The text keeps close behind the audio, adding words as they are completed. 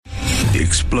The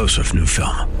explosive new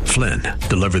film, Flynn,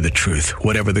 deliver the truth,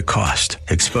 whatever the cost,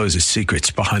 exposes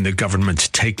secrets behind the government's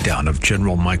takedown of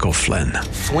General Michael Flynn.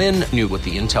 Flynn knew what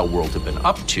the intel world had been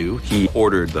up to. He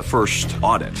ordered the first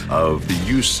audit of the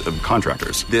use of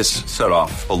contractors. This set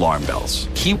off alarm bells.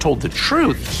 He told the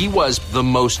truth. He was the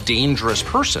most dangerous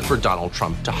person for Donald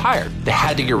Trump to hire. They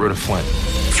had to get rid of Flynn.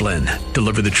 Flynn,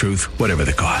 deliver the truth, whatever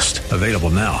the cost. Available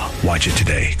now. Watch it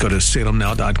today. Go to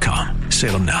salemnow.com.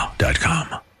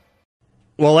 salemnow.com.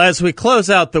 Well, as we close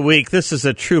out the week, this is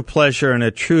a true pleasure and a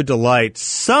true delight.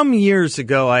 Some years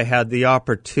ago, I had the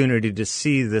opportunity to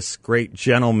see this great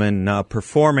gentleman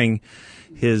performing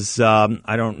his,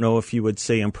 I don't know if you would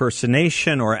say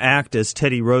impersonation or act as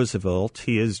Teddy Roosevelt.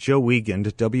 He is Joe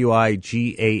Wiegand,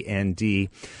 W-I-G-A-N-D,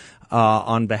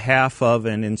 on behalf of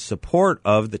and in support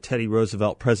of the Teddy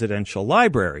Roosevelt Presidential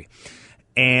Library.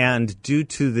 And due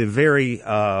to the very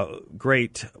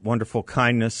great, wonderful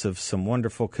kindness of some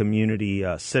wonderful community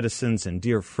citizens and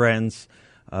dear friends,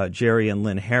 Jerry and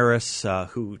Lynn Harris,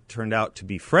 who turned out to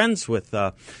be friends with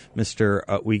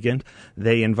Mr. Wiegand,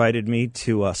 they invited me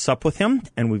to sup with him,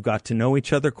 and we've got to know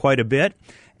each other quite a bit.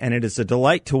 And it is a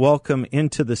delight to welcome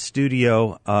into the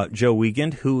studio Joe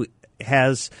Wiegand, who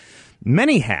has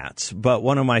many hats, but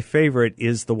one of my favorite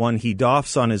is the one he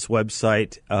doffs on his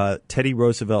website,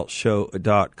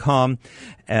 TeddyRooseveltShow.com,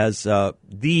 as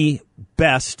the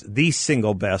best, the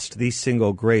single best, the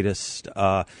single greatest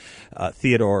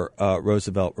Theodore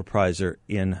Roosevelt repriser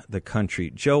in the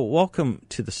country. Joe, welcome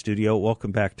to the studio.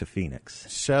 Welcome back to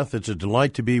Phoenix. Seth, it's a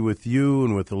delight to be with you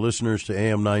and with the listeners to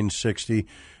AM 960.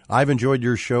 I've enjoyed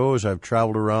your show as I've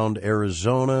traveled around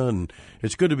Arizona, and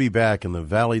it's good to be back in the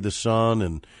Valley of the Sun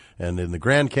and in the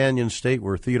Grand Canyon State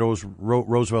where Theodore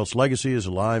Roosevelt's legacy is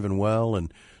alive and well,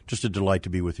 and just a delight to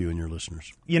be with you and your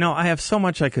listeners. You know, I have so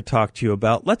much I could talk to you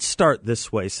about. Let's start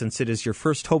this way, since it is your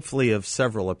first, hopefully, of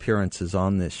several appearances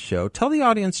on this show. Tell the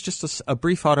audience just a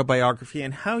brief autobiography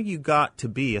and how you got to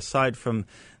be, aside from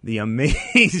the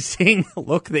amazing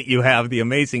look that you have, the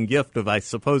amazing gift of, I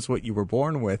suppose, what you were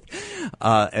born with,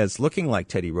 as looking like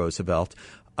Teddy Roosevelt,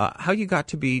 how you got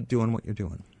to be doing what you're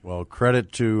doing. Well,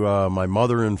 credit to my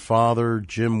mother and father,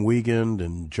 Jim Wiegand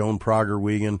and Joan Prager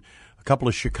Wiegand, a couple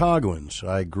of Chicagoans.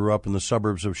 I grew up in the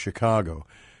suburbs of Chicago.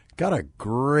 Got a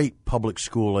great public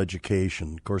school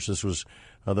education. Of course, this was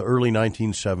the early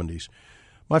 1970s.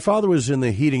 My father was in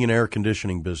the heating and air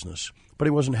conditioning business, but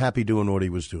he wasn't happy doing what he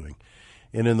was doing.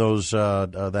 And in those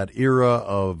that era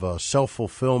of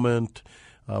self-fulfillment,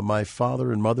 my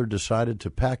father and mother decided to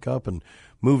pack up and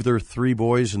move their 3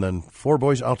 boys and then 4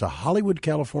 boys out to Hollywood,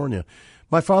 California.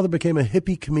 My father became a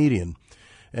hippie comedian,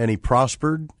 and he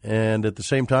prospered. And at the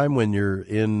same time, when you're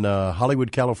in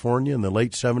Hollywood, California in the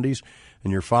late 70s,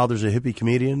 and your father's a hippie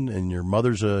comedian and your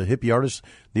mother's a hippie artist,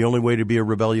 the only way to be a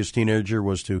rebellious teenager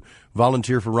was to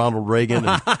volunteer for Ronald Reagan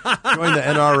and join the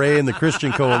NRA and the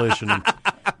Christian Coalition. And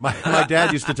my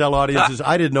dad used to tell audiences,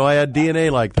 I didn't know I had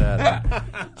DNA like that.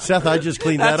 Seth, I just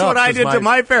cleaned that up. That's what I did to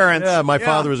my parents. Yeah, my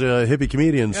father was a hippie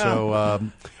comedian. Yeah.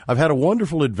 So I've had a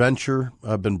wonderful adventure.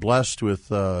 I've been blessed with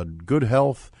good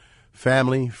health,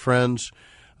 family, friends.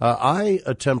 I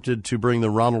attempted to bring the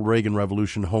Ronald Reagan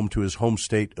Revolution home to his home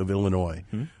state of Illinois.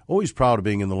 Mm-hmm. Always proud of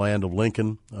being in the land of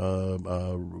Lincoln,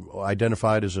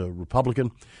 identified as a Republican,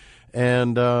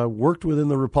 and worked within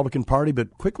the Republican Party,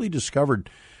 but quickly discovered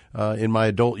in my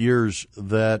adult years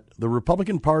that the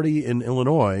Republican Party in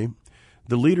Illinois,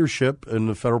 the leadership, and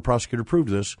the federal prosecutor proved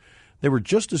this, they were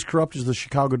just as corrupt as the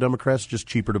Chicago Democrats, just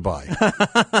cheaper to buy.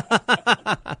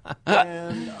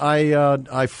 And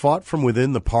I fought from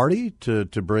within the party to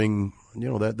bring,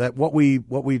 that what we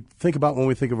think about when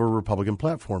we think of a Republican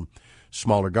platform: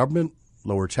 smaller government,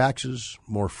 lower taxes,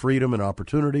 more freedom and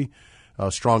opportunity,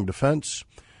 strong defense.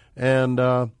 And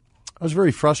I was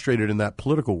very frustrated in that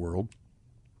political world.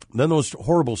 Then those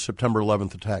horrible September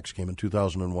 11th attacks came in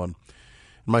 2001.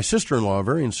 My sister-in-law,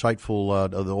 very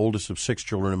insightful, the oldest of 6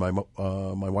 children in my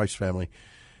wife's family,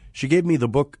 she gave me the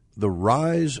book The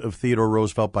Rise of Theodore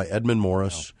Roosevelt by Edmund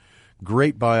Morris. Wow.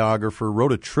 Great biographer,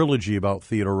 wrote a trilogy about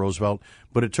Theodore Roosevelt,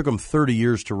 but it took him 30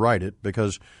 years to write it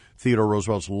because Theodore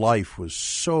Roosevelt's life was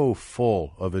so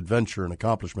full of adventure and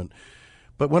accomplishment.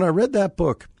 But when I read that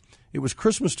book, it was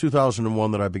Christmas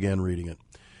 2001 that I began reading it.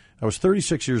 I was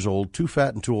 36 years old, too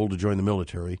fat and too old to join the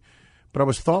military, but I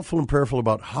was thoughtful and prayerful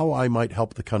about how I might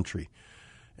help the country.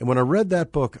 And when I read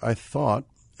that book, I thought,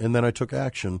 and then I took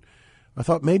action, I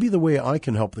thought maybe the way I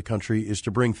can help the country is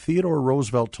to bring Theodore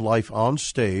Roosevelt to life on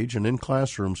stage and in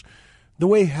classrooms the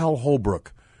way Hal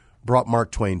Holbrook brought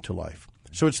Mark Twain to life.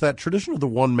 So it's that tradition of the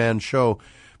one-man show,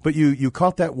 but you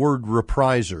caught that word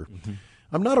repriser. Mm-hmm.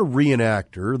 I'm not a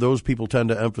reenactor. Those people tend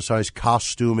to emphasize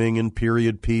costuming and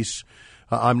period piece.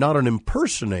 I'm not an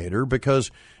impersonator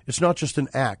because it's not just an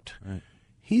act. Right.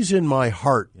 He's in my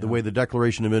heart, the way the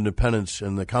Declaration of Independence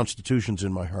and the Constitution's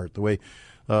in my heart, the way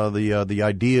the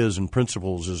ideas and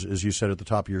principles, as you said at the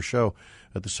top of your show,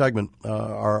 at the segment,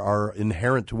 are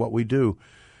inherent to what we do.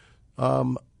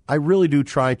 I really do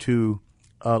try to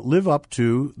live up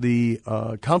to the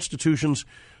Constitution's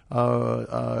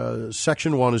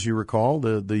Section 1, as you recall,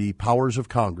 the powers of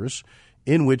Congress,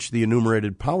 in which the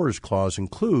enumerated powers clause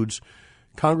includes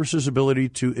Congress's ability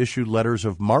to issue letters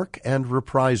of marque and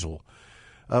reprisal,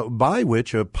 by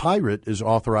which a pirate is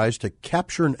authorized to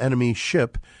capture an enemy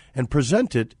ship and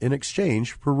present it in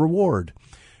exchange for reward.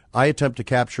 I attempt to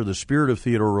capture the spirit of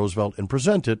Theodore Roosevelt and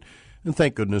present it, and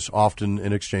thank goodness, often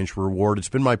in exchange for reward. It's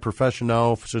been my profession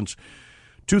now since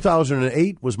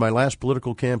 2008 was my last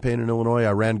political campaign in Illinois.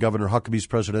 I ran Governor Huckabee's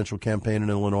presidential campaign in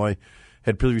Illinois,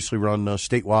 had previously run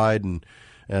statewide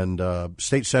and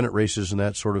state Senate races and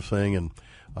that sort of thing, and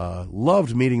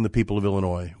loved meeting the people of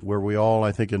Illinois, where we all,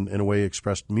 I think, in a way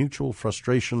expressed mutual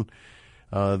frustration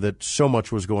that so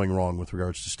much was going wrong with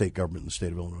regards to state government in the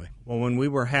state of Illinois. Well, when we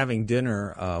were having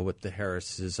dinner with the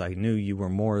Harrises, I knew you were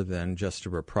more than just a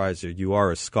repriser. You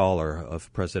are a scholar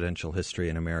of presidential history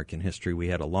and American history. We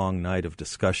had a long night of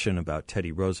discussion about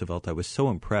Teddy Roosevelt. I was so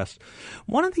impressed.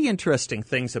 One of the interesting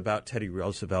things about Teddy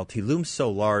Roosevelt, he looms so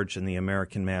large in the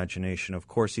American imagination. Of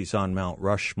course, he's on Mount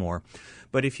Rushmore.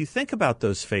 But if you think about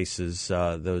those faces,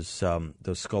 those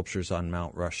sculptures on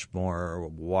Mount Rushmore,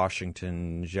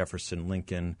 Washington, Jefferson,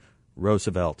 Lincoln,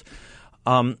 Roosevelt,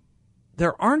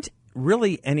 there aren't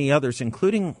really any others,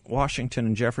 including Washington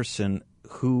and Jefferson,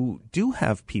 who do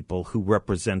have people who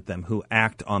represent them, who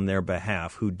act on their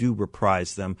behalf, who do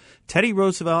reprise them. Teddy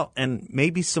Roosevelt and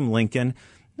maybe some Lincoln.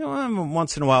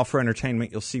 Once in a while for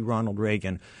entertainment, you'll see Ronald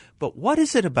Reagan. But what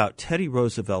is it about Teddy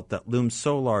Roosevelt that looms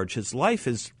so large? His life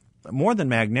is more than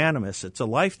magnanimous. It's a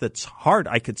life that's hard.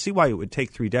 I could see why it would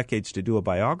take 3 decades to do a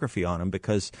biography on him,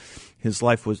 because his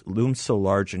life loomed so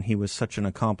large and he was such an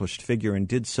accomplished figure and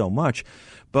did so much.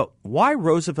 But why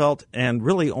Roosevelt and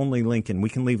really only Lincoln? We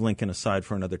can leave Lincoln aside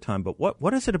for another time. But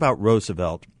what is it about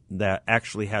Roosevelt that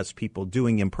actually has people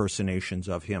doing impersonations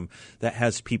of him, that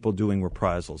has people doing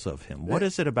reprisals of him? What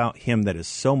is it about him that is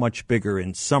so much bigger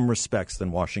in some respects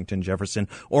than Washington, Jefferson,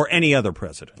 or any other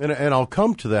president? And I'll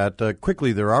come to that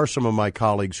quickly. There are some of my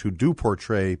colleagues who do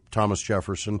portray Thomas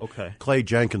Jefferson. Okay. Clay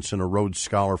Jenkinson, a Rhodes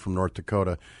Scholar from North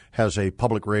Dakota, has a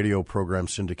public radio program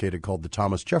syndicated called the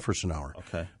Thomas Jefferson Hour.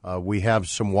 Okay. We have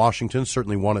some Washington,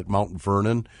 certainly one at Mount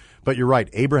Vernon. But you're right,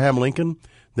 Abraham Lincoln,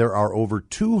 there are over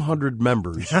 200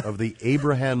 members of the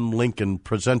Abraham Lincoln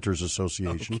Presenters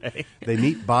Association. Okay. They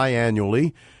meet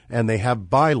biannually, and they have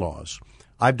bylaws.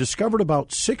 I've discovered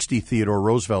about 60 Theodore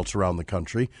Roosevelts around the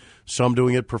country, some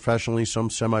doing it professionally, some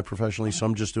semi-professionally,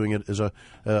 some just doing it as a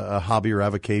hobby or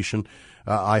avocation.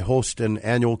 I host an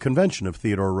annual convention of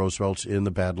Theodore Roosevelts in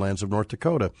the Badlands of North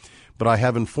Dakota. But I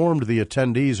have informed the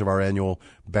attendees of our annual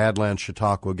Badlands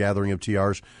Chautauqua gathering of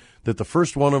TRs that the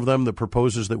first one of them that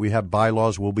proposes that we have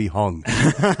bylaws will be hung.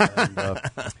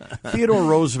 Theodore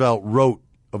Roosevelt wrote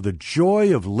of the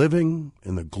joy of living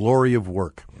and the glory of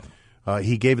work.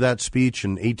 He gave that speech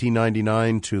in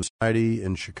 1899 to society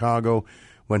in Chicago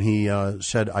when he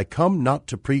said, I come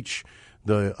to preach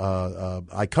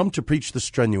the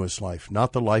strenuous life,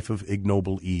 not the life of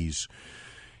ignoble ease.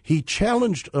 He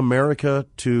challenged America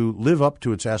to live up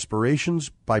to its aspirations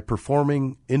by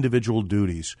performing individual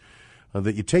duties,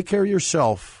 that you take care of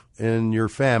yourself and your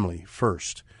family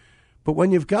first. But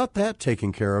when you've got that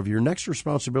taken care of, your next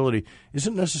responsibility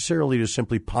isn't necessarily to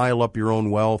simply pile up your own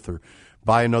wealth or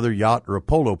buy another yacht or a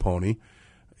polo pony.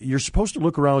 You're supposed to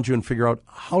look around you and figure out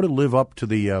how to live up to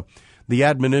the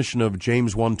admonition of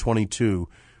James 1:22,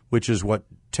 which is what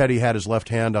Teddy had his left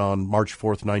hand on March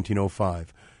 4th,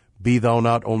 1905. Be thou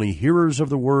not only hearers of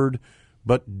the word,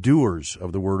 but doers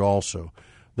of the word also.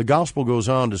 The gospel goes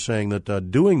on to saying that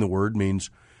doing the word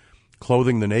means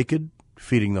clothing the naked,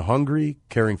 feeding the hungry,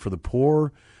 caring for the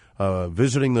poor,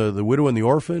 visiting the widow and the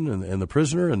orphan and the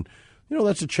prisoner. And,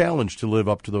 that's a challenge to live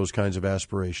up to those kinds of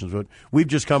aspirations. But we've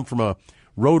just come from a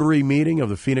Rotary meeting of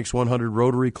the Phoenix 100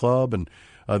 Rotary Club, and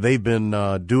they've been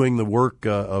doing the work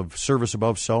of service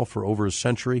above self for over a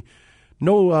century.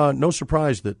 No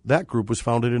surprise that group was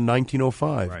founded in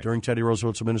 1905 during Teddy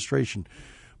Roosevelt's administration.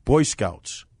 Boy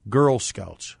Scouts, Girl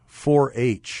Scouts,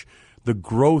 4-H, the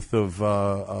growth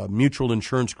of mutual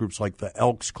insurance groups like the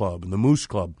Elks Club and the Moose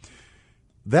Club.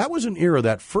 That was an era,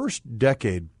 that first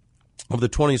decade of the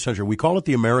 20th century. We call it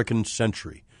the American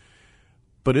century.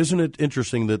 But isn't it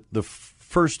interesting that the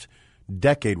first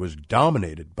decade was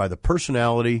dominated by the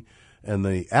personality and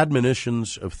the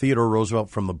admonitions of Theodore Roosevelt,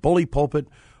 from the bully pulpit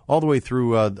all the way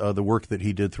through the work that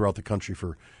he did throughout the country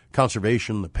for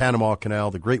conservation, the Panama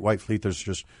Canal, the Great White Fleet. There's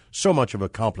just so much of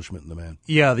accomplishment in the man.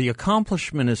 Yeah, the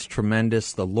accomplishment is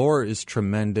tremendous. The lore is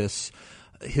tremendous.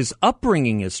 His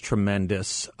upbringing is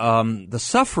tremendous. The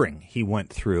suffering he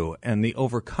went through and the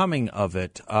overcoming of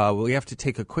it. We have to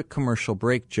take a quick commercial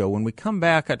break, Joe. When we come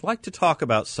back, I'd like to talk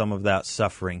about some of that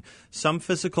suffering, some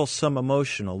physical, some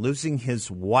emotional. Losing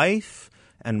his wife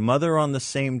and mother on the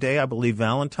same day, I believe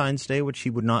Valentine's Day, which he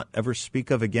would not ever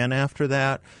speak of again after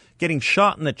that. Getting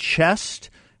shot in the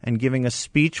chest and giving a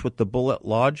speech with the bullet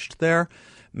lodged there.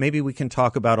 Maybe we can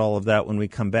talk about all of that when we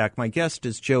come back. My guest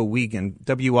is Joe Wiegand,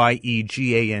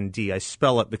 W-I-E-G-A-N-D. I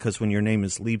spell it because when your name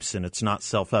is Leibson, it's not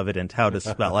self-evident how to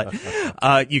spell it.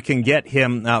 You can get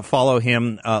him, follow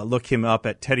him, look him up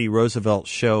at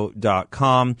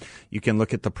TeddyRooseveltShow.com. You can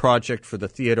look at the project for the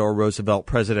Theodore Roosevelt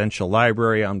Presidential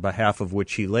Library, on behalf of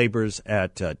which he labors,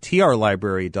 at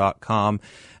trlibrary.com.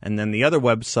 And then the other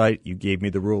website, you gave me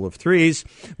the rule of threes,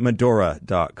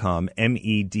 Medora.com,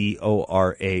 Medora.com.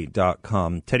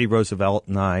 Teddy Roosevelt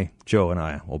and I, Joe and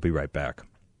I, will be right back.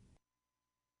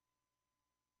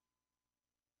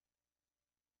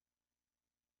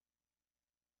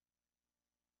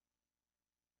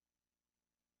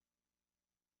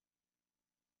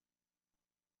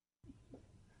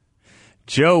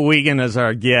 Joe Wiegand is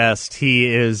our guest.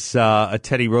 He is a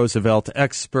Teddy Roosevelt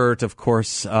expert, of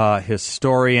course,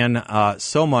 historian,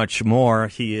 so much more.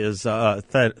 He is a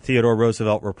Theodore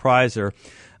Roosevelt repriser.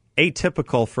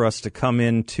 Atypical for us to come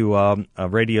into a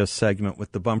radio segment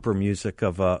with the bumper music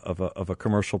of a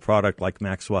commercial product like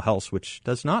Maxwell House, which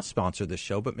does not sponsor this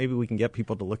show, but maybe we can get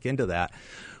people to look into that.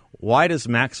 Why does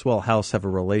Maxwell House have a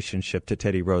relationship to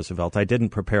Teddy Roosevelt? I didn't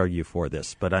prepare you for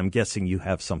this, but I'm guessing you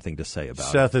have something to say about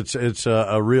it. Seth, it's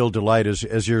a real delight.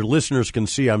 As your listeners can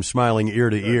see, I'm smiling ear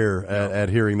to ear at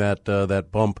hearing that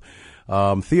bump.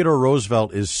 Theodore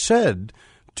Roosevelt is said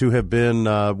to have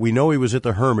been, we know he was at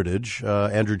the Hermitage,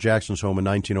 Andrew Jackson's home, in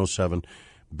 1907,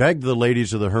 begged the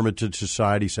ladies of the Hermitage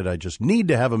Society, said, I just need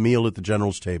to have a meal at the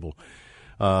general's table.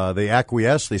 They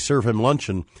acquiesce, they serve him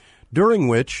luncheon, during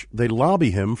which they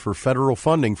lobby him for federal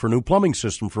funding for a new plumbing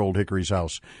system for Old Hickory's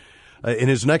house. In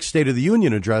his next State of the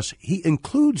Union address, he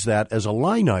includes that as a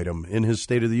line item in his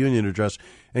State of the Union address,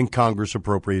 and Congress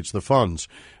appropriates the funds.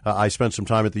 I spent some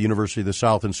time at the University of the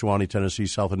South in Sewanee, Tennessee,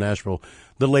 south of Nashville.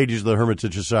 The ladies of the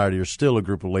Hermitage Society are still a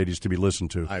group of ladies to be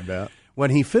listened to. I bet. When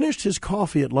he finished his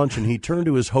coffee at luncheon, he turned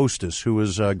to his hostess, who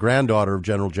was a granddaughter of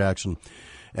General Jackson,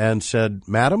 and said,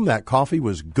 Madam, that coffee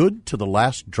was good to the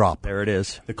last drop. There it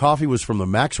is. The coffee was from the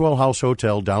Maxwell House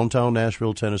Hotel, downtown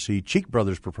Nashville, Tennessee, Cheek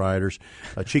Brothers proprietors,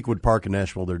 Cheekwood Park in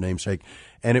Nashville, their namesake.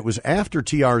 And it was after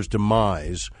TR's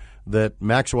demise that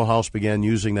Maxwell House began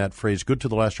using that phrase, good to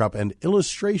the last drop, and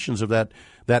illustrations of that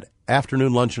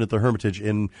afternoon luncheon at the Hermitage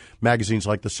in magazines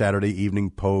like the Saturday Evening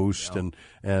Post and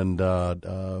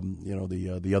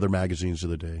the other magazines of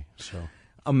the day. So.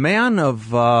 A man of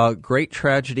great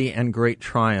tragedy and great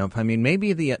triumph. I mean,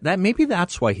 maybe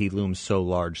that's why he looms so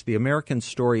large. The American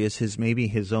story is maybe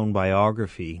his own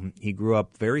biography. He grew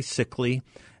up very sickly,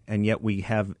 and yet we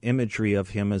have imagery of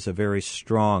him as a very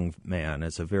strong man,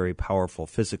 as a very powerful,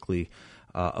 physically,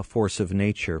 a force of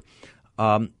nature.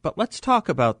 But let's talk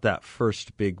about that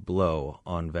first big blow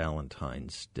on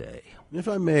Valentine's Day. If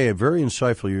I may, very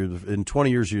insightful. In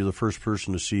 20 years, you're the first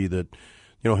person to see that,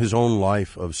 his own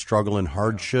life of struggle and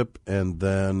hardship and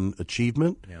then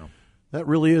achievement. Yeah. That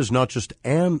really is not just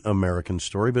an American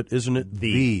story, but isn't it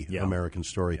the American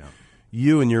story? Yeah.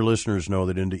 You and your listeners know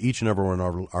that into each and every one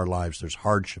of our lives there's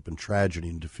hardship and tragedy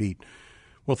and defeat.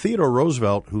 Well, Theodore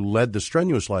Roosevelt, who led the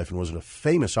strenuous life and was a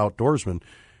famous outdoorsman,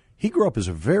 he grew up as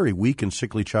a very weak and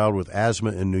sickly child with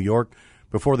asthma in New York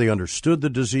before they understood the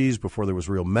disease, before there was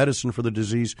real medicine for the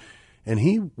disease. And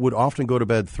he would often go to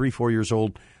bed 3-4 years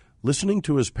old listening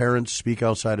to his parents speak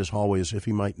outside his hallway as if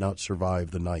he might not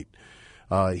survive the night.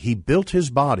 He built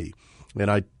his body, and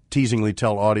I teasingly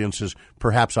tell audiences,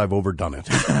 perhaps I've overdone it,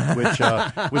 which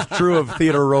was true of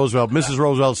Theodore Roosevelt. Mrs.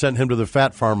 Roosevelt sent him to the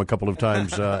fat farm a couple of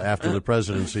times after the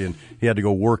presidency, and he had to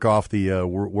go work off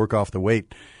the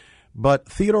weight. But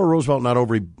Theodore Roosevelt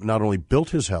not only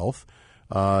built his health,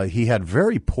 he had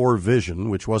very poor vision,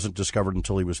 which wasn't discovered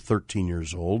until he was 13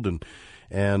 years old,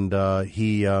 and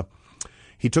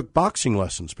he took boxing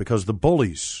lessons because the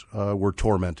bullies were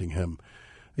tormenting him.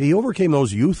 He overcame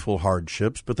those youthful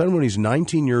hardships, but then when he's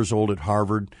 19 years old at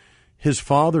Harvard, his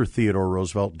father, Theodore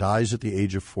Roosevelt, dies at the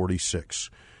age of 46.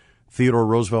 Theodore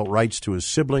Roosevelt writes to his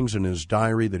siblings in his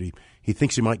diary that he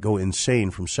thinks he might go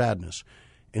insane from sadness.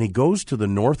 and he goes to the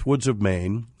North Woods of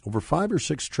Maine over 5 or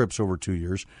 6 trips over 2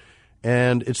 years,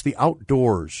 and it's the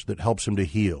outdoors that helps him to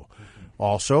heal. Mm-hmm.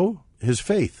 Also, his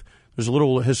faith. There's a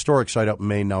little historic site up in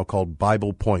Maine now called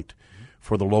Bible Point.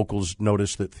 For the locals,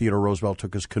 notice that Theodore Roosevelt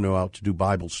took his canoe out to do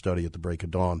Bible study at the break of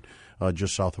dawn,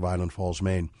 just south of Island Falls,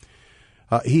 Maine.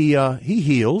 He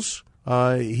heals.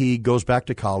 He goes back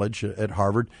to college at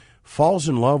Harvard, falls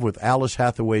in love with Alice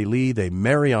Hathaway Lee. They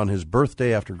marry on his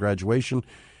birthday after graduation.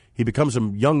 He becomes a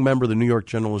young member of the New York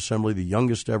General Assembly, the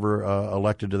youngest ever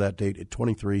elected to that date at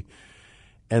 23.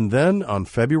 And then on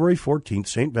February 14th,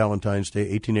 St. Valentine's Day,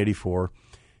 1884,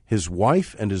 his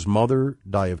wife and his mother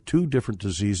die of 2 different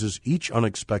diseases, each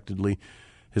unexpectedly.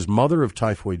 His mother of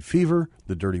typhoid fever,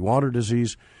 the dirty water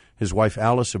disease. His wife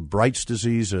Alice of Bright's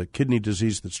disease, a kidney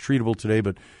disease that's treatable today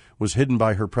but was hidden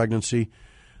by her pregnancy.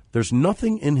 There's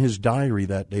nothing in his diary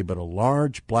that day but a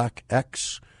large black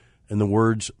X and the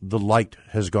words, "The light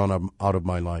has gone out of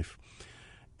my life."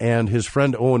 And his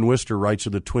friend Owen Wister writes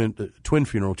of the twin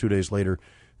funeral 2 days later,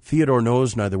 "Theodore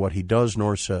knows neither what he does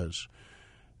nor says."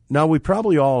 Now, we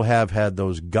probably all have had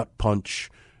those gut punch,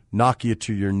 knock you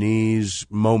to your knees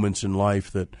moments in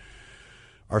life that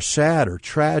are sad or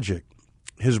tragic.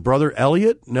 His brother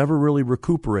Elliot never really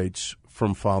recuperates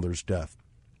from father's death.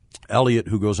 Elliot,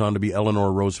 who goes on to be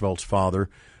Eleanor Roosevelt's father,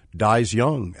 dies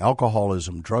young,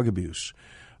 alcoholism, drug abuse.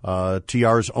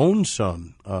 TR's own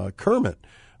son, Kermit,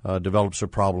 develops a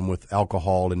problem with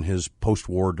alcohol in his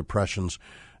post-war depressions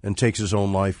and takes his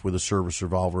own life with a service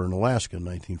revolver in Alaska in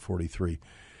 1943.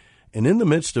 And in the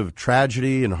midst of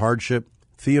tragedy and hardship,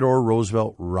 Theodore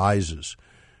Roosevelt rises.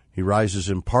 He rises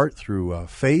in part through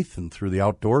faith and through the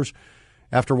outdoors.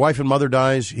 After wife and mother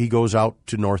dies, he goes out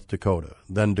to North Dakota,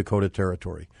 then Dakota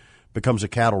Territory, becomes a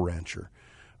cattle rancher,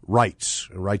 writes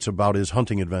about his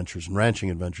hunting adventures and ranching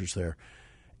adventures there.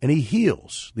 And he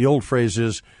heals. The old phrase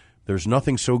is, there's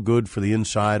nothing so good for the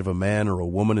inside of a man or a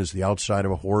woman as the outside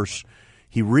of a horse.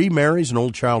 He remarries an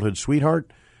old childhood sweetheart.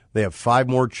 They have 5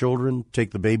 more children,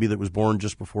 take the baby that was born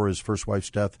just before his first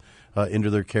wife's death into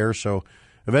their care. So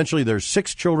eventually there's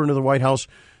 6 children to the White House.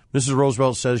 Mrs.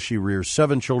 Roosevelt says she rears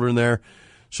 7 children there.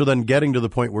 So then getting to the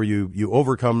point where you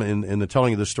overcome in the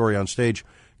telling of the story on stage,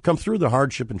 come through the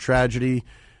hardship and tragedy,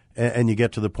 and you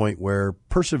get to the point where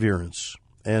perseverance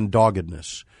and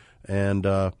doggedness and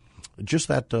just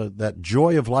that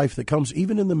joy of life that comes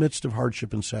even in the midst of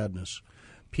hardship and sadness.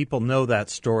 People know that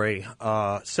story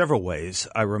several ways.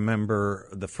 I remember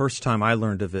the first time I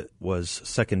learned of it was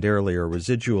secondarily or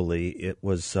residually. It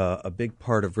was a big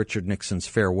part of Richard Nixon's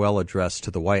farewell address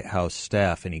to the White House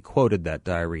staff, and he quoted that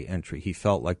diary entry. He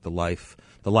felt like the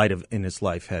light in his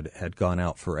life had gone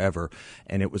out forever,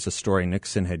 and it was a story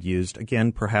Nixon had used,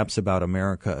 again, perhaps about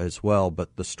America as well,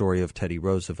 but the story of Teddy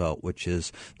Roosevelt, which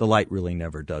is the light really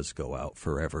never does go out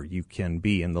forever. You can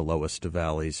be in the lowest of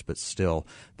valleys, but still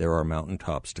there are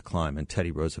mountaintops to climb, and Teddy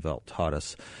Roosevelt taught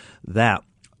us that.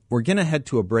 We're going to head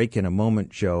to a break in a moment,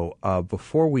 Joe.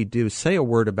 Before we do, say a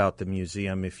word about the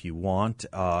museum if you want.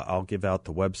 I'll give out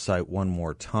the website one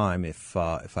more time if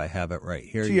I have it right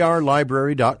here.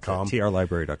 trlibrary.com.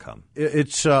 trlibrary.com.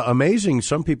 It's amazing.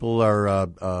 Some people are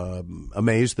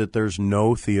amazed that there's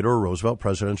no Theodore Roosevelt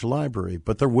Presidential Library,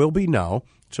 but there will be now.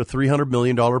 It's a $300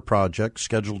 million project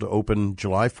scheduled to open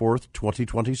July 4th,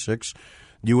 2026.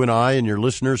 You and I and your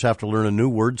listeners have to learn a new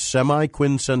word,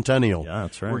 semi-quincentennial. Yeah,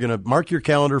 that's right. We're going to mark your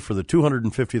calendar for the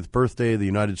 250th birthday of the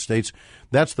United States.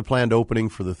 That's the planned opening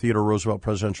for the Theodore Roosevelt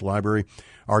Presidential Library.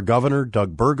 Our governor,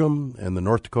 Doug Burgum, and the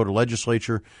North Dakota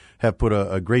legislature have put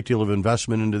a great deal of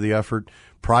investment into the effort.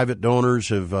 Private donors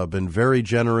have been very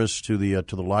generous to the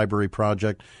library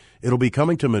project. It'll be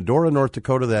coming to Medora, North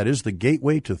Dakota. That is the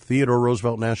gateway to Theodore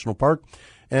Roosevelt National Park.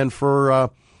 And for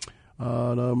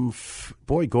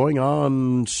going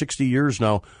on 60 years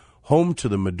now, home to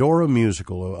the Medora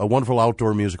Musical, a wonderful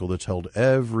outdoor musical that's held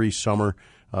every summer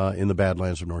in the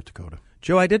Badlands of North Dakota.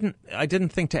 Joe, I didn't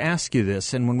think to ask you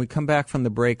this, and when we come back from the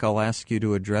break, I'll ask you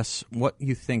to address what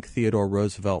you think Theodore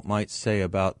Roosevelt might say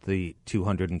about the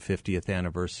 250th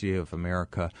anniversary of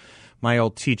America. My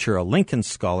old teacher, a Lincoln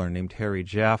scholar named Harry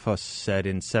Jaffa, said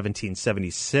in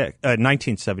 1976 that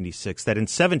in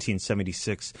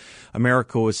 1776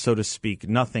 America was, so to speak,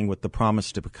 nothing with the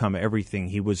promise to become everything.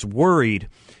 He was worried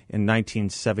in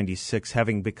 1976,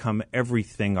 having become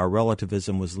everything, our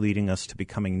relativism was leading us to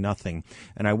becoming nothing.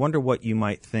 And I wonder what you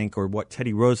might think, or what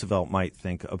Teddy Roosevelt might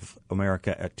think of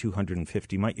America at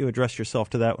 250. Might you address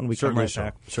yourself to that when we come right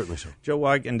back? Certainly so. Joe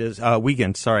Wiegand is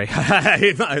Wiegand. Sorry,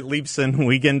 Leibson,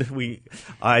 Wiegand.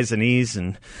 Eyes and E's,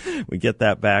 and we get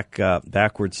that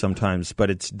backwards sometimes, but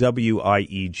it's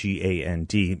Wiegand.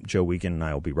 Joe Wiegand and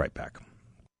I will be right back.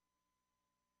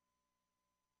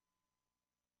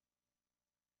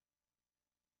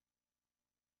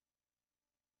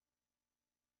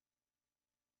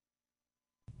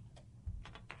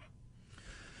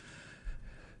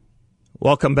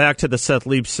 Welcome back to the Seth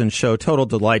Leibson Show. Total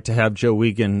delight to have Joe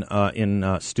Wiegand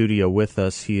in studio with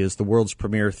us. He is the world's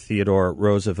premier Theodore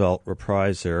Roosevelt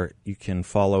repriser. You can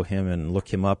follow him and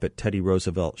look him up at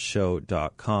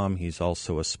TeddyRooseveltShow.com. He's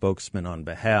also a spokesman on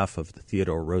behalf of the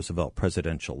Theodore Roosevelt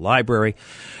Presidential Library.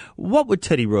 What would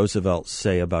Teddy Roosevelt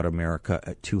say about America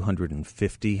at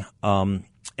 250? And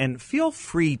feel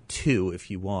free to, if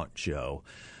you want, Joe,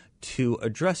 to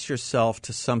address yourself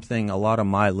to something a lot of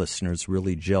my listeners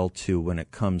really gel to when it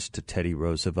comes to Teddy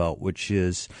Roosevelt, which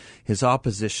is his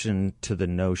opposition to the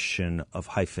notion of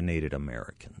hyphenated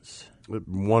Americans.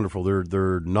 Wonderful.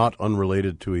 They're not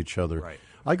unrelated to each other. Right.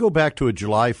 I go back to a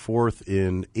July 4th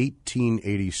in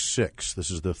 1886. This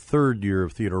is the third year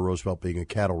of Theodore Roosevelt being a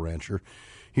cattle rancher.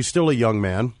 He's still a young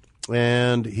man,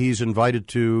 and he's invited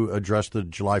to address the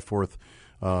July 4th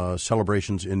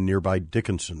celebrations in nearby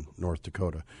Dickinson, North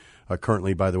Dakota.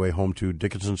 Currently, by the way, home to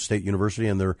Dickinson State University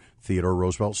and their Theodore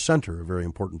Roosevelt Center, a very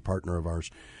important partner of ours.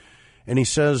 And he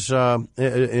says,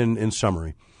 in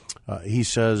summary, he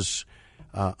says,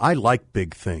 I like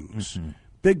big things,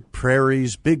 big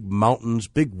prairies, big mountains,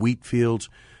 big wheat fields,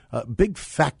 big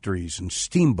factories and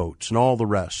steamboats and all the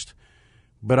rest.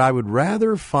 But I would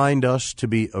rather find us to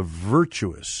be a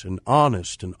virtuous and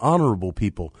honest and honorable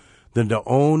people than to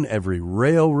own every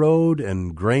railroad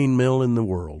and grain mill in the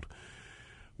world.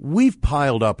 We've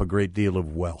piled up a great deal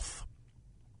of wealth.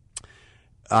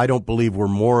 I don't believe we're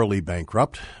morally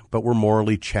bankrupt, but we're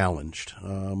morally challenged.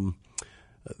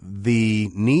 The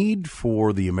need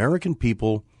for the American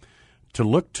people to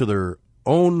look to their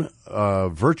own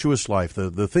virtuous life,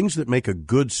 the things that make a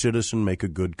good citizen make a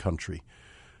good country,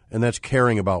 and that's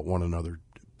caring about one another,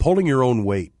 pulling your own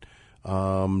weight,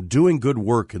 doing good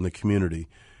work in the community.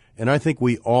 And I think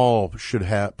we all should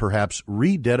perhaps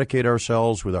rededicate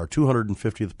ourselves with our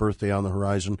 250th birthday on the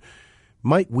horizon.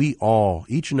 Might we all,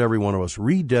 each and every one of us,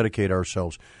 rededicate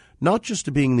ourselves, not just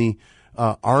to being the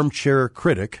armchair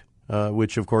critic,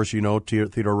 which, of course, you know,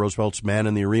 Theodore Roosevelt's Man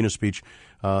in the Arena speech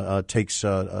takes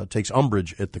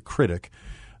umbrage at the critic.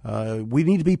 We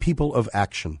need to be people of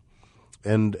action.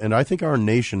 And I think our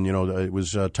nation, you know, it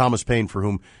was Thomas Paine, for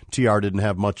whom TR didn't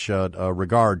have much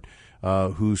regard,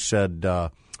 who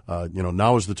said,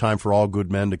 now is the time for all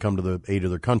good men to come to the aid of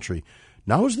their country.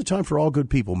 Now is the time for all good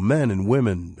people, men and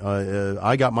women.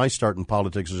 I got my start in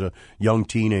politics as a young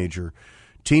teenager.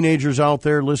 Teenagers out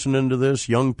there listening to this,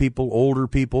 young people, older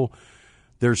people,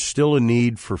 there's still a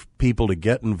need for people to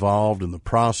get involved in the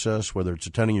process, whether it's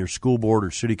attending your school board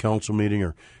or city council meeting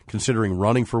or considering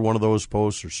running for one of those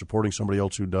posts or supporting somebody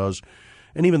else who does,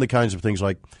 and even the kinds of things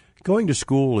like going to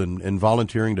school and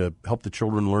volunteering to help the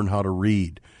children learn how to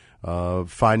read.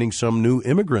 Finding some new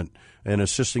immigrant and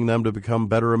assisting them to become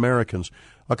better Americans.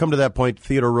 I'll come to that point.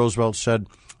 Theodore Roosevelt said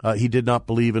he did not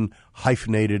believe in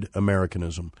hyphenated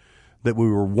Americanism, that we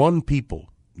were one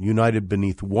people united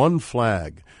beneath one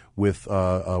flag with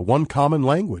one common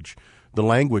language, the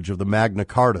language of the Magna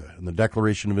Carta and the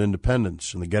Declaration of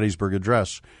Independence and the Gettysburg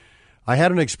Address. I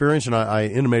had an experience, and I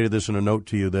intimated this in a note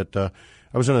to you, that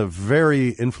I was in a very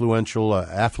influential,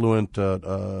 affluent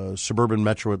suburban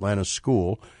metro Atlanta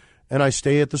school, and I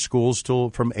stay at the schools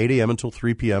from 8 a.m. until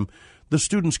 3 p.m. The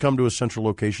students come to a central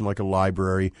location like a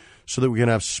library so that we can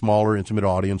have smaller, intimate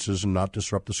audiences and not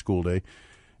disrupt the school day.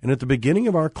 And at the beginning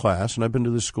of our class, and I've been to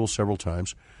this school several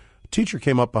times, a teacher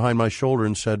came up behind my shoulder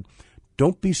and said,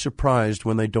 "Don't be surprised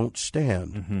when they don't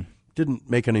stand." Mm-hmm. Didn't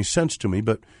make any sense to me,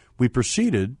 but we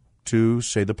proceeded to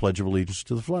say the Pledge of Allegiance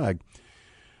to the flag.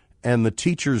 And the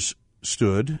teachers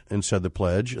stood and said the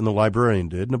pledge, and the librarian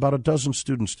did, and about a dozen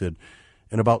students did.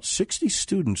 And about 60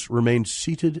 students remained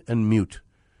seated and mute.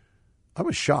 I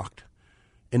was shocked.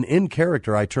 And in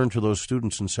character, I turned to those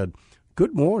students and said,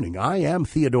 "Good morning. I am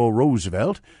Theodore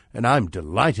Roosevelt, and I'm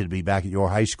delighted to be back at your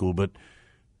high school, but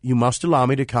you must allow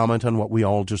me to comment on what we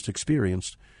all just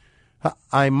experienced.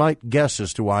 I might guess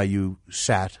as to why you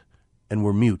sat and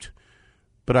were mute,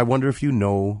 but I wonder if you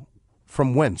know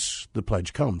from whence the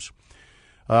pledge comes."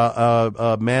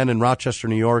 A man in Rochester,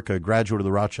 New York, a graduate of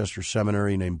the Rochester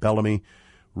Seminary named Bellamy,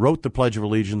 wrote the Pledge of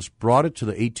Allegiance, brought it to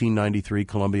the 1893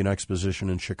 Columbian Exposition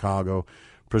in Chicago,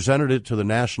 presented it to the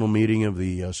national meeting of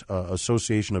the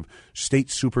Association of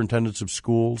State Superintendents of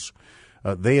Schools.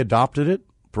 They adopted it,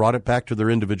 brought it back to their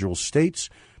individual states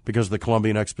because the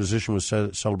Columbian Exposition was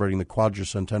celebrating the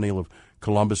quadricentennial of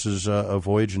Columbus's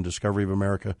voyage and discovery of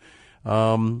America.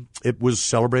 It was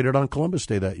celebrated on Columbus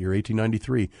Day that year,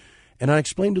 1893. And I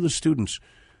explained to the students,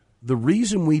 the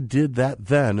reason we did that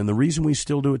then and the reason we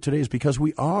still do it today is because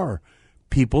we are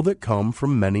people that come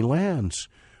from many lands.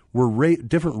 We're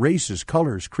different races,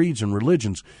 colors, creeds, and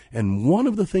religions. And one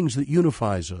of the things that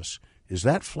unifies us is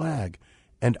that flag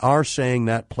and are saying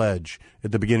that pledge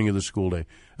at the beginning of the school day.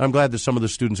 I'm glad that some of the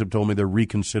students have told me they're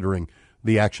reconsidering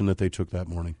the action that they took that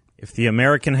morning. If the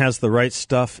American has the right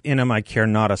stuff in him, I care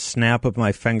not a snap of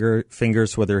my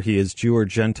fingers whether he is Jew or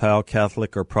Gentile,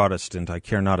 Catholic or Protestant. I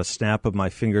care not a snap of my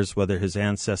fingers whether his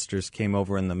ancestors came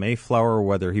over in the Mayflower, or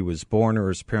whether he was born or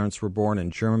his parents were born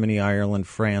in Germany, Ireland,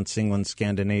 France, England,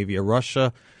 Scandinavia,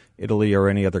 Russia, Italy, or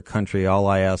any other country. All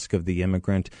I ask of the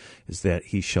immigrant is that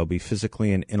he shall be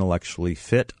physically and intellectually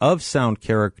fit, of sound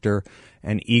character,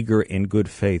 and eager in good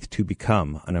faith to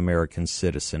become an American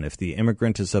citizen. If the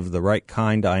immigrant is of the right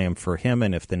kind, I am for him,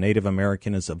 and if the Native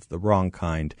American is of the wrong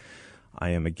kind, I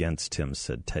am against him,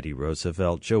 said Teddy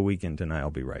Roosevelt. Joe Wiegand and I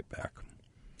will be right back.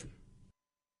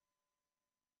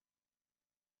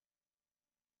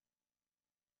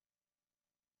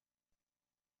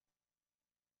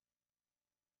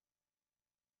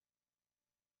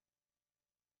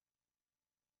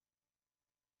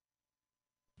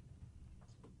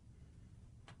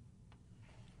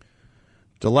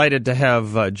 Delighted to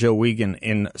have Joe Wiegand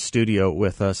in studio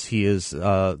with us. He is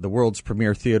the world's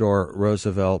premier Theodore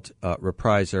Roosevelt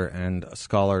repriser and a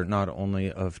scholar not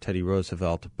only of Teddy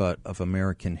Roosevelt but of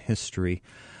American history.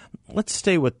 Let's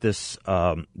stay with this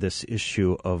this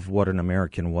issue of what an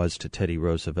American was to Teddy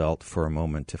Roosevelt for a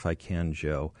moment, if I can,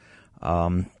 Joe.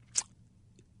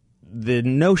 The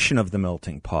notion of the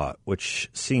melting pot, which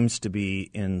seems to be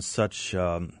in such,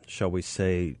 shall we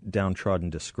say, downtrodden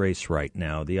disgrace right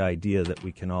now, the idea that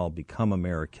we can all become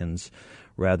Americans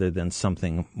rather than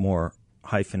something more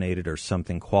hyphenated or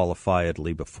something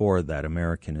qualifiedly before that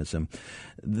Americanism.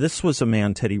 This was a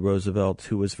man, Teddy Roosevelt,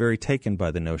 who was very taken by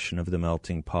the notion of the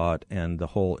melting pot and the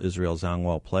whole Israel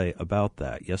Zangwill play about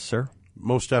that. Yes, sir?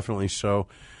 Most definitely so.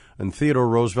 And Theodore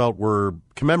Roosevelt, we're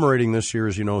commemorating this year,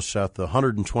 as you know, Seth, the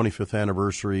 125th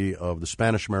anniversary of the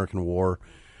Spanish-American War.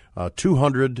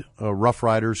 200 Rough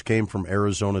Riders came from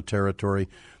Arizona Territory,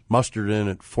 mustered in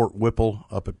at Fort Whipple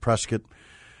up at Prescott.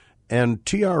 And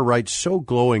T.R. writes so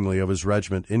glowingly of his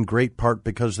regiment, in great part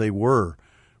because they were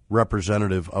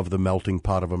representative of the melting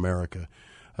pot of America.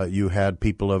 You had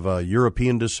people of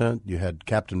European descent. You had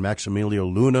Captain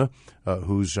Maximilio Luna,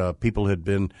 whose people had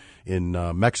been in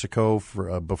Mexico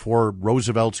before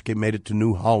Roosevelt's made it to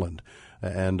New Holland,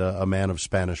 and a man of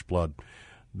Spanish blood.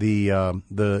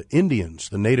 The Indians,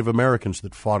 the Native Americans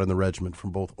that fought in the regiment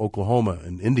from both Oklahoma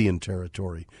and Indian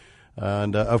Territory.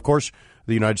 And, of course,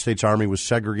 the United States Army was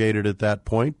segregated at that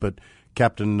point, but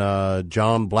Captain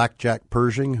John Blackjack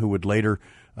Pershing, who would later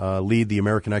lead the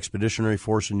American Expeditionary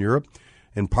Force in Europe,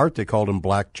 in part, they called him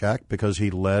Blackjack because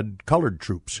he led colored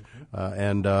troops,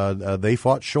 and they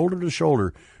fought shoulder to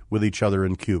shoulder with each other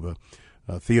in Cuba.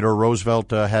 Theodore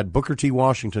Roosevelt had Booker T.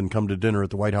 Washington come to dinner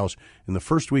at the White House in the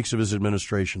first weeks of his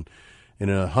administration. In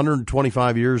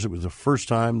 125 years, it was the first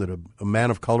time that a man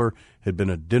of color had been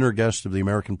a dinner guest of the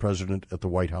American president at the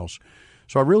White House.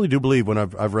 So I really do believe when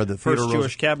I've read that First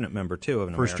Jewish cabinet member, too, of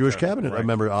America. First Jewish cabinet right.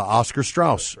 member, Oscar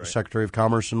Strauss, right. Secretary of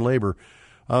Commerce and Labor.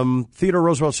 Theodore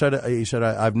Roosevelt said,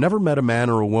 I've never met a man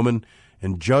or a woman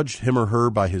and judged him or her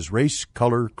by his race,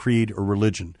 color, creed, or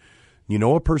religion. You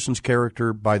know a person's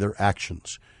character by their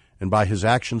actions. And by his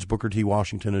actions, Booker T.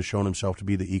 Washington has shown himself to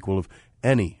be the equal of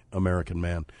any American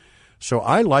man. So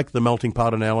I like the melting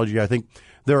pot analogy. I think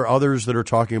there are others that are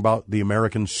talking about the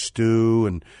American stew.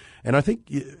 And I think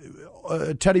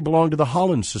Teddy belonged to the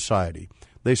Holland Society.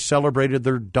 They celebrated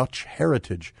their Dutch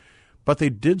heritage. But they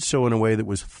did so in a way that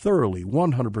was thoroughly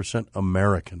 100%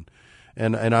 American.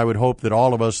 And I would hope that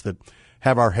all of us that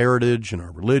have our heritage and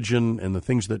our religion and the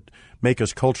things that make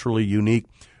us culturally unique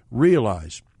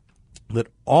realize that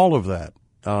all of that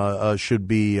should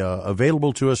be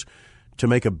available to us to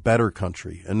make a better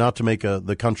country and not to make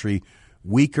the country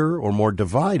weaker or more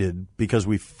divided because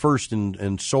we first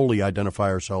and solely identify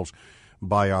ourselves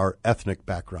by our ethnic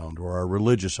background or our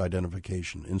religious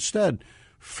identification. Instead,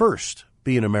 first,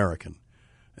 be an American,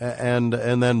 and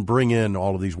then bring in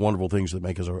all of these wonderful things that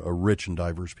make us a rich and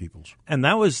diverse peoples. And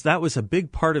that was a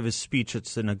big part of his speech.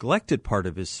 It's a neglected part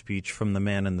of his speech from the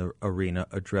Man in the Arena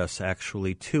address,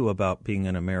 actually, too, about being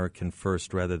an American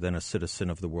first rather than a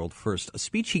citizen of the world first. A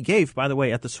speech he gave, by the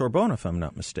way, at the Sorbonne, if I'm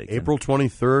not mistaken. April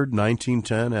 23rd,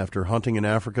 1910, after hunting in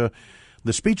Africa.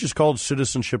 The speech is called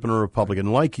Citizenship in a Republic.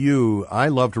 And like you, I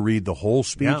love to read the whole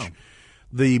speech. Yeah.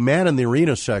 The Man in the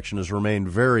Arena section has remained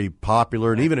very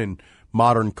popular, and even in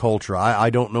modern culture. I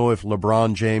don't know if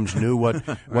LeBron James knew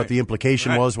what the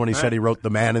implication was when he said he wrote the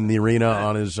Man in the Arena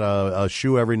on his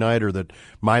shoe every night, or that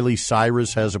Miley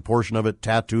Cyrus has a portion of it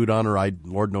tattooed on her,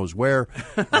 Lord knows where.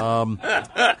 But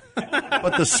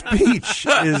the speech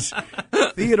is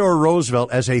Theodore Roosevelt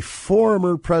as a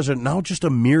former president, now just a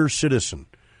mere citizen,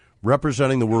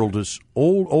 representing the world's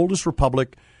oldest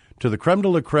republic to the creme de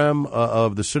la creme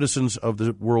of the citizens of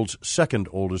the world's second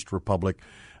oldest republic.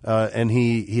 And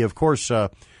he of course,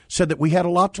 said that we had a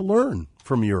lot to learn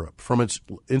from Europe, from its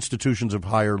institutions of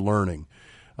higher learning,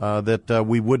 that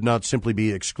we would not simply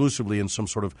be exclusively in some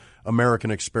sort of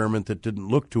American experiment that didn't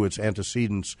look to its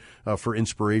antecedents for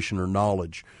inspiration or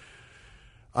knowledge.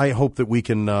 I hope that we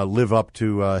can live up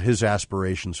to his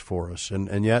aspirations for us.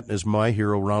 And yet, as my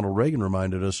hero Ronald Reagan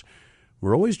reminded us,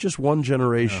 we're always just one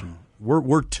generation. Yeah.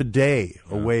 We're today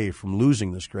away from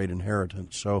losing this great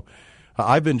inheritance. So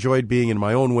I've enjoyed being, in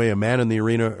my own way, a man in the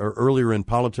arena, or earlier in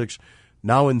politics,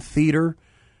 now in theater.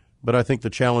 But I think the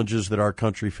challenges that our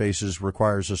country faces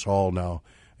requires us all now,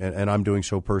 and I'm doing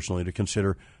so personally, to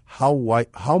consider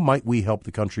how might we help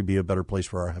the country be a better place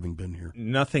for our having been here.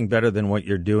 Nothing better than what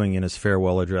you're doing in his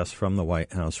farewell address from the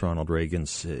White House. Ronald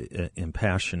Reagan's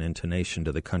impassioned intonation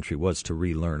to the country was to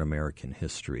relearn American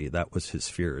history. That was his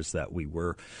fear, is that we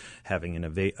were having an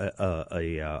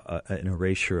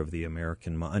erasure of the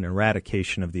American mind, an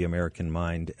eradication of the American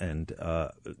mind, and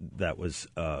that was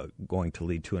going to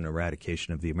lead to an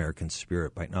eradication of the American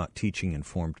spirit by not teaching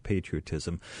informed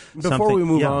patriotism. Before we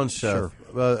move on, Seth,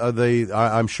 sure.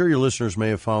 I'm sure your listeners may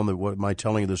have found that my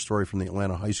telling of this story from the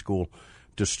Atlanta high school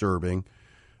disturbing.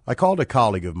 I called a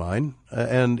colleague of mine,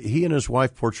 and he and his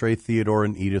wife portray Theodore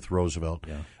and Edith Roosevelt.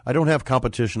 Yeah. I don't have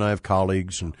competition. I have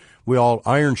colleagues, and we all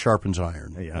iron sharpens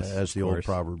iron, yes, as the old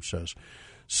proverb says.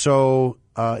 So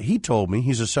he told me,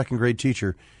 he's a second-grade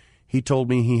teacher, he told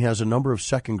me he has a number of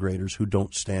second graders who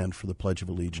don't stand for the Pledge of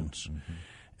Allegiance.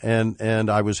 Mm-hmm.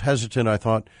 And I was hesitant. I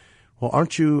thought, well,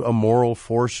 aren't you a moral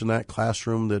force in that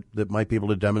classroom that might be able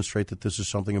to demonstrate that this is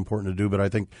something important to do? But I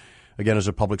think, again, as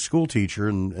a public school teacher,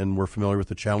 and we're familiar with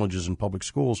the challenges in public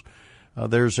schools,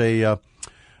 there's a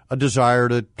desire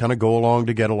to kind of go along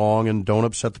to get along and don't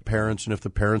upset the parents. And if the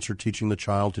parents are teaching the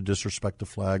child to disrespect the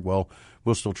flag, well,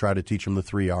 we'll still try to teach them the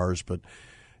 3 R's. But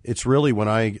it's really when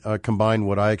I combine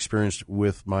what I experienced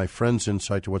with my friend's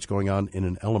insight to what's going on in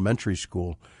an elementary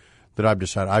school that I've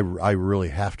decided I really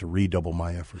have to redouble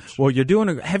my efforts. Well, you're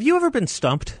doing have you ever been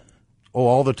stumped? Oh,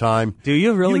 all the time. Do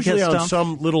you really Usually get stumped? On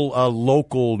some little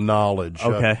local knowledge.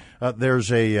 Okay.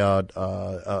 There's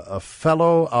a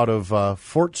fellow out of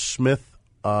Fort Smith,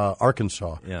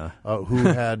 Arkansas, who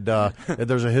had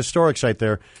there's a historic site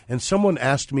there, and someone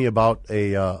asked me about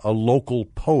a local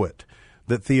poet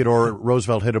that Theodore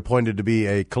Roosevelt had appointed to be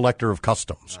a collector of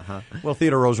customs. Uh-huh. Well,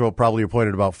 Theodore Roosevelt probably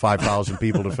appointed about 5,000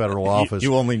 people to federal office.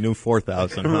 You only knew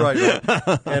 4,000, huh? Right.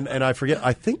 And I forget.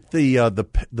 I think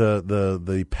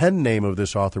the pen name of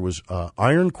this author was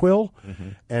Iron Quill,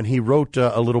 mm-hmm. and he wrote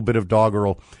a little bit of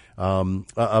doggerel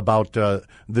about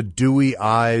the dewy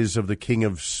eyes of the King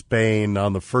of Spain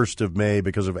on the 1st of May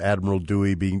because of Admiral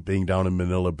Dewey being down in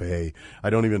Manila Bay.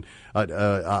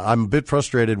 I'm a bit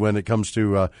frustrated when it comes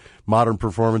to modern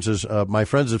performances. My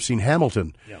friends have seen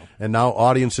Hamilton, and now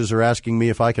audiences are asking me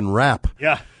if I can rap.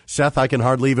 Yeah. Seth, I can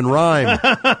hardly even rhyme.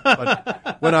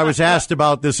 But when I was asked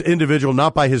about this individual,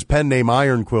 not by his pen name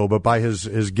Iron Quill, but by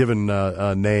his given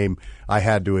name, I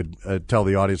had to tell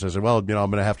the audience. I said, well, I'm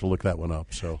going to have to look that one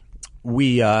up. So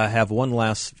we have one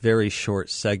last very short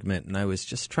segment, and I was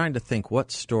just trying to think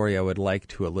what story I would like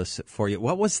to elicit for you.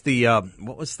 What was the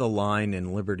line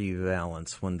in Liberty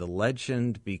Valance, when the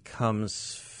legend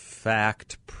becomes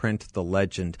fact, print the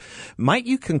legend? Might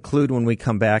you conclude when we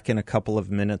come back in a couple of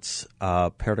minutes,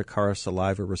 Perdicaris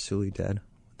alive or Rasuli dead?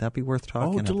 Would that be worth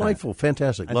talking about? Oh, delightful.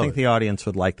 Fantastic. I think the audience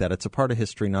would like that. It's a part of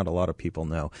history not a lot of people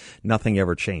know. Nothing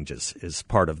Ever Changes is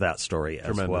part of that story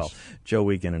as well. Joe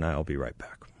Wiegand and I will be right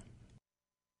back.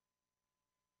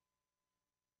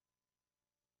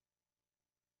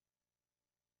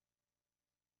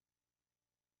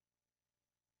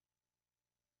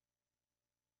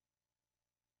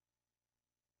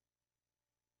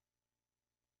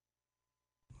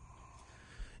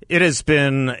 It has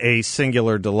been a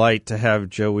singular delight to have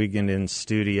Joe Wiegand in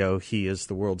studio. He is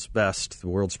the world's best, the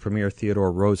world's premier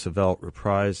Theodore Roosevelt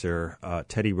repriser,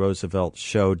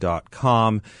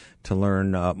 TeddyRooseveltShow.com to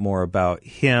learn more about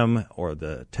him, or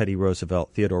the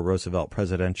Theodore Roosevelt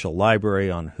Presidential Library,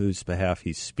 on whose behalf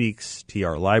he speaks,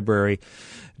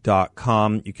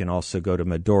 trlibrary.com. You can also go to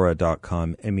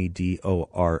Medora.com,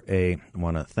 Medora. I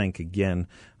want to thank again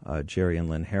Jerry and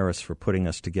Lynn Harris for putting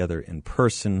us together in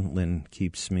person. Lynn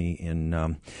keeps me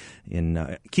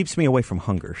keeps me away from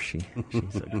hunger. She's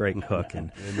a great cook,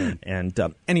 and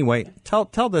anyway,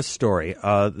 tell this story.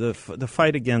 The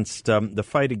fight against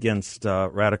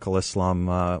radical Islam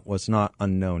was not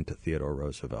unknown to Theodore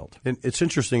Roosevelt. And it's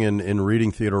interesting in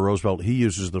reading Theodore Roosevelt, he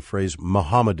uses the phrase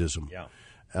Mohammedism. Yeah.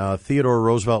 Theodore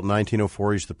Roosevelt in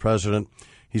 1904, he's the president.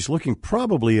 He's looking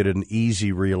probably at an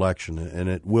easy re-election, and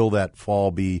it will that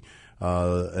fall be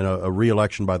a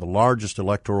re-election by the largest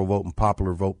electoral vote and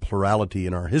popular vote plurality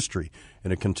in our history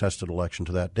in a contested election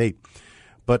to that date.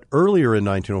 But earlier in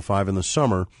 1905, in the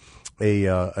summer,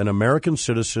 an American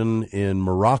citizen in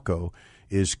Morocco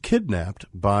is kidnapped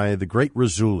by the great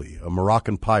Razuli, a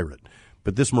Moroccan pirate.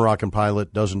 But this Moroccan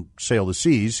pilot doesn't sail the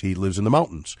seas. He lives in the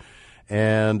mountains.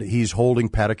 And he's holding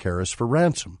Patacaris for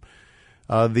ransom.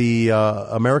 The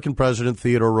American president,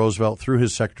 Theodore Roosevelt, through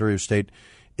his Secretary of State,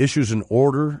 issues an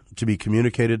order to be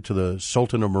communicated to the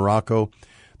Sultan of Morocco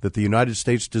that the United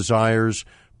States desires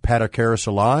Patacaris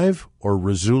alive or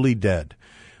Razuli dead.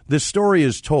 This story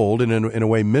is told, and in a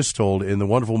way mistold, in the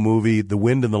wonderful movie The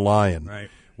Wind and the Lion, right,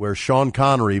 where Sean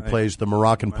Connery plays the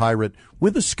Moroccan pirate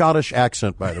with a Scottish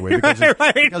accent, by the way,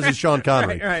 because it's Sean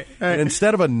Connery. Right. And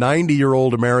instead of a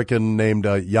 90-year-old American named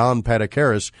Jan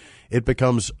Patacaris, it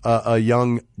becomes a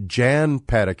young Jan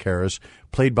Patacaris,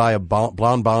 played by a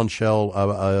blonde bombshell,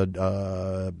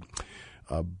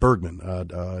 Bergman,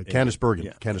 Candice Bergen.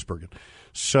 Yeah. Candice Bergen.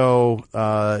 So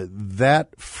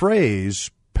that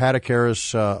phrase,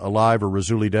 Patacaris alive or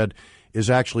Razuli dead, is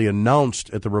actually announced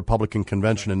at the Republican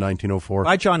Convention in 1904.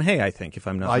 By John Hay, I think, if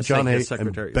I'm not mistaken. By John Hay.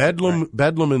 Secretary.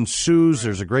 Bedlam ensues.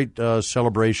 There's a great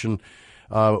celebration.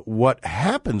 What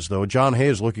happens, though, John Hay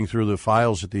is looking through the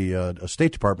files at the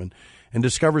State Department and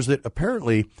discovers that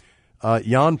apparently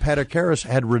Jan Patacaris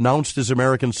had renounced his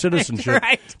American citizenship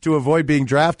to avoid being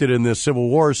drafted in the Civil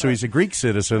War, so he's a Greek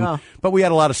citizen. Oh. But we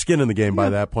had a lot of skin in the game by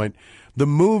that point. The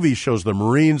movie shows the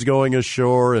Marines going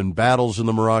ashore and battles in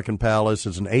the Moroccan palace.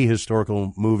 It's an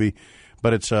ahistorical movie,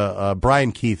 but it's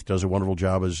Brian Keith does a wonderful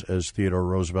job as Theodore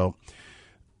Roosevelt.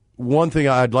 One thing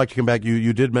I'd like to come back,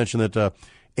 you did mention that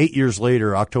 8 years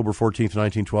later, October 14th,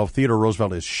 1912, Theodore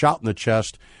Roosevelt is shot in the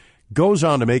chest, goes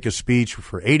on to make a speech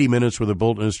for 80 minutes with a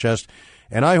bullet in his chest.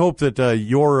 And I hope that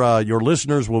your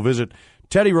listeners will visit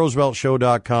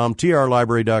TeddyRooseveltShow.com,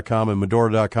 TRLibrary.com, and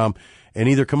Medora.com, and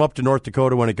either come up to North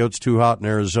Dakota when it gets too hot in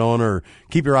Arizona, or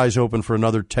keep your eyes open for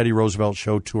another Teddy Roosevelt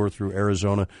Show tour through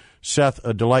Arizona. Seth,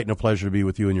 a delight and a pleasure to be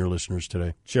with you and your listeners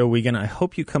today. Joe Wiegand, I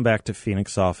hope you come back to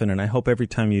Phoenix often, and I hope every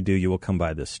time you do, you will come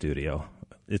by this studio.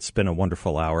 It's been a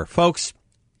wonderful hour. Folks,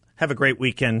 have a great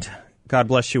weekend. God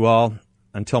bless you all.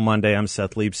 Until Monday, I'm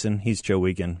Seth Leibson. He's Joe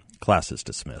Wiegand. Class is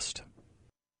dismissed.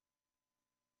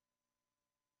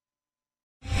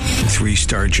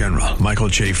 3-star General Michael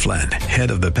J. Flynn,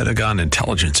 head of the Pentagon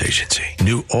Intelligence Agency,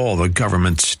 knew all the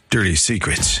government's dirty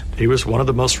secrets. He was one of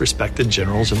the most respected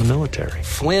generals in the military.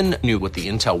 Flynn knew what the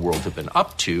intel world had been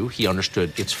up to. He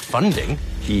understood its funding.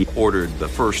 He ordered the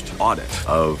first audit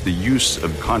of the use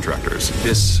of contractors.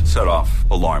 This set off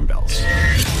alarm bells.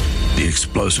 The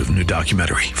explosive new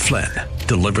documentary, Flynn,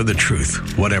 Deliver the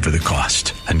Truth, Whatever the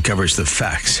Cost, uncovers the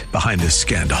facts behind this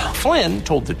scandal. Flynn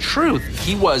told the truth.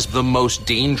 He was the most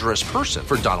dangerous person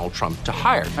for Donald Trump to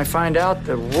hire. I find out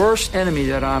the worst enemy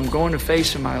that I'm going to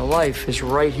face in my life is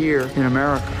right here in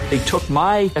America. They took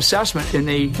my assessment and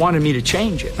they wanted me to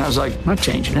change it. And I was like, I'm not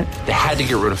changing it. They had to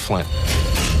get rid of Flynn.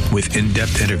 With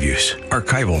in-depth interviews,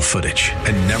 archival footage,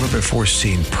 and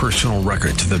never-before-seen personal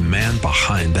records of the man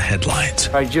behind the headlines.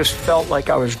 I just felt like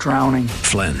I was drowning.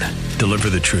 Flynn, Deliver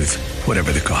the Truth,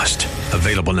 Whatever the Cost.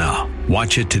 Available now.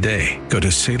 Watch it today. Go to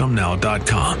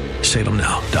salemnow.com.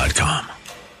 salemnow.com.